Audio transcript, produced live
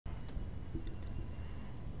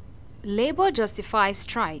Labour justifies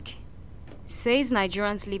strike, says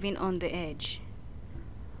Nigerians living on the edge.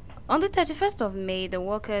 On the 31st of May, the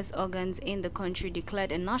workers' organs in the country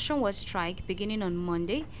declared a nationwide strike beginning on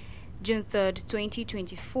Monday, June 3,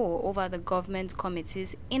 2024, over the government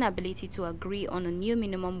committee's inability to agree on a new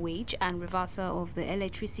minimum wage and reversal of the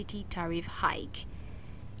electricity tariff hike.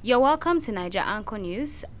 You're welcome to Naija Anchor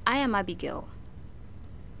News. I am Abigail.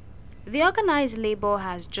 The organized labor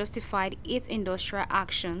has justified its industrial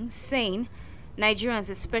action, saying Nigerians,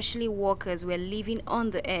 especially workers, were living on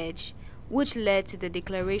the edge, which led to the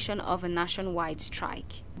declaration of a nationwide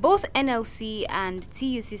strike. Both NLC and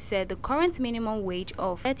TUC said the current minimum wage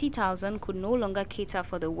of 30,000 could no longer cater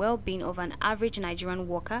for the well-being of an average Nigerian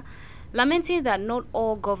worker, lamenting that not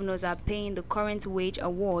all governors are paying the current wage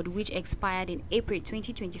award, which expired in April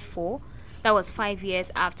 2024. That was 5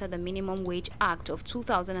 years after the Minimum Wage Act of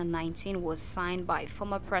 2019 was signed by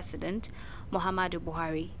former President Muhammadu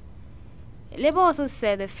Buhari. Labour also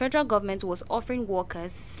said the federal government was offering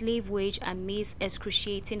workers slave wage amidst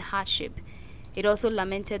excruciating hardship. It also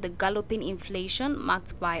lamented the galloping inflation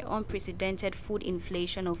marked by unprecedented food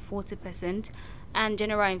inflation of 40% and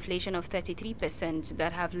general inflation of 33%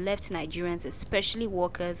 that have left Nigerians, especially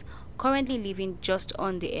workers, currently living just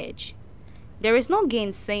on the edge. There is no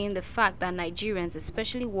gainsaying the fact that Nigerians,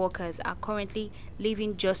 especially workers, are currently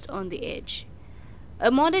living just on the edge.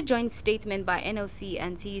 A Monday joint statement by NLC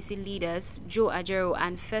and TUC leaders Joe Ajero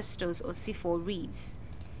and Festus Osifo reads,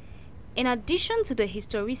 "In addition to the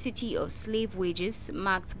historicity of slave wages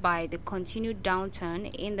marked by the continued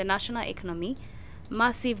downturn in the national economy,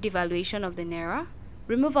 massive devaluation of the naira,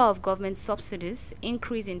 removal of government subsidies,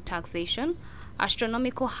 increase in taxation,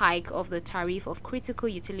 astronomical hike of the tariff of critical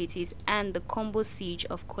utilities, and the combo siege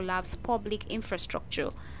of collapsed public infrastructure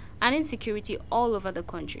and insecurity all over the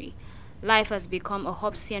country, life has become a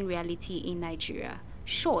Hobbesian reality in Nigeria,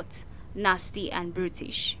 short, nasty, and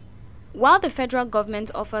brutish." While the federal government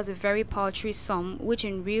offers a very paltry sum, which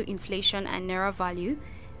in real inflation and naira value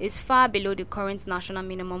is far below the current national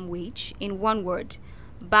minimum wage, in one word,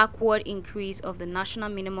 backward increase of the national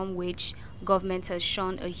minimum wage, government has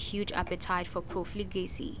shown a huge appetite for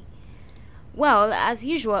profligacy. Well, as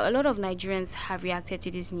usual, a lot of Nigerians have reacted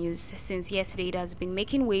to this news since yesterday. It has been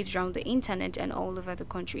making waves around the internet and all over the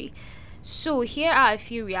country. So here are a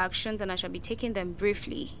few reactions and I shall be taking them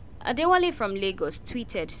briefly. Adewale from Lagos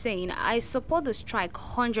tweeted saying, "I support the strike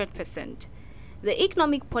 100%. The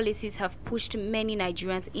economic policies have pushed many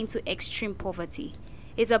Nigerians into extreme poverty.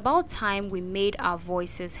 It's about time we made our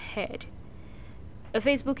voices heard." A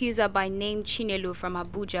Facebook user by name Chinelo from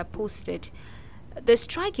Abuja posted, "The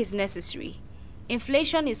strike is necessary.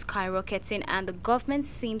 Inflation is skyrocketing and the government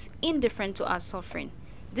seems indifferent to our suffering.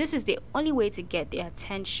 This is the only way to get their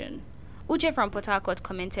attention." Uche from Port Harcourt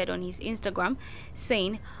commented on his Instagram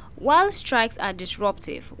saying, "While strikes are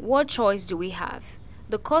disruptive, what choice do we have?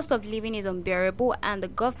 The cost of living is unbearable and the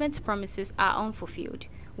government's promises are unfulfilled.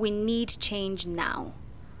 We need change now."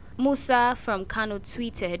 Musa from Kano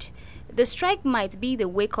tweeted, "The strike might be the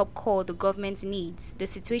wake-up call the government needs. The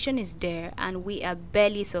situation is there and we are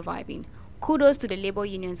barely surviving. Kudos to the labor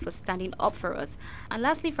unions for standing up for us." And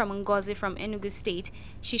lastly, from Ngozi from Enugu State,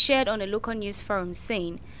 she shared on a local news forum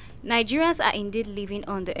saying, "Nigerians are indeed living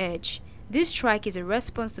on the edge. This strike is a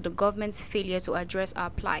response to the government's failure to address our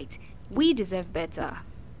plight. We deserve better."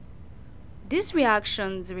 These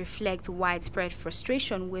reactions reflect widespread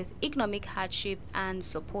frustration with economic hardship and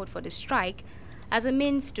support for the strike as a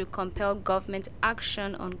means to compel government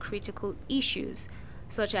action on critical issues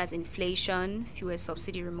such as inflation, fuel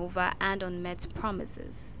subsidy removal, and unmet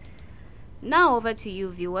promises. Now over to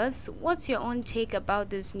you viewers. What's your own take about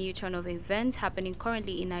this new turn of events happening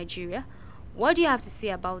currently in Nigeria? What do you have to say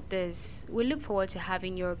about this? We look forward to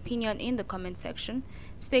having your opinion in the comment section.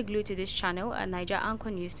 Stay glued to this channel at Naija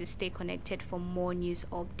Anchor News to stay connected for more news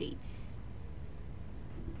updates.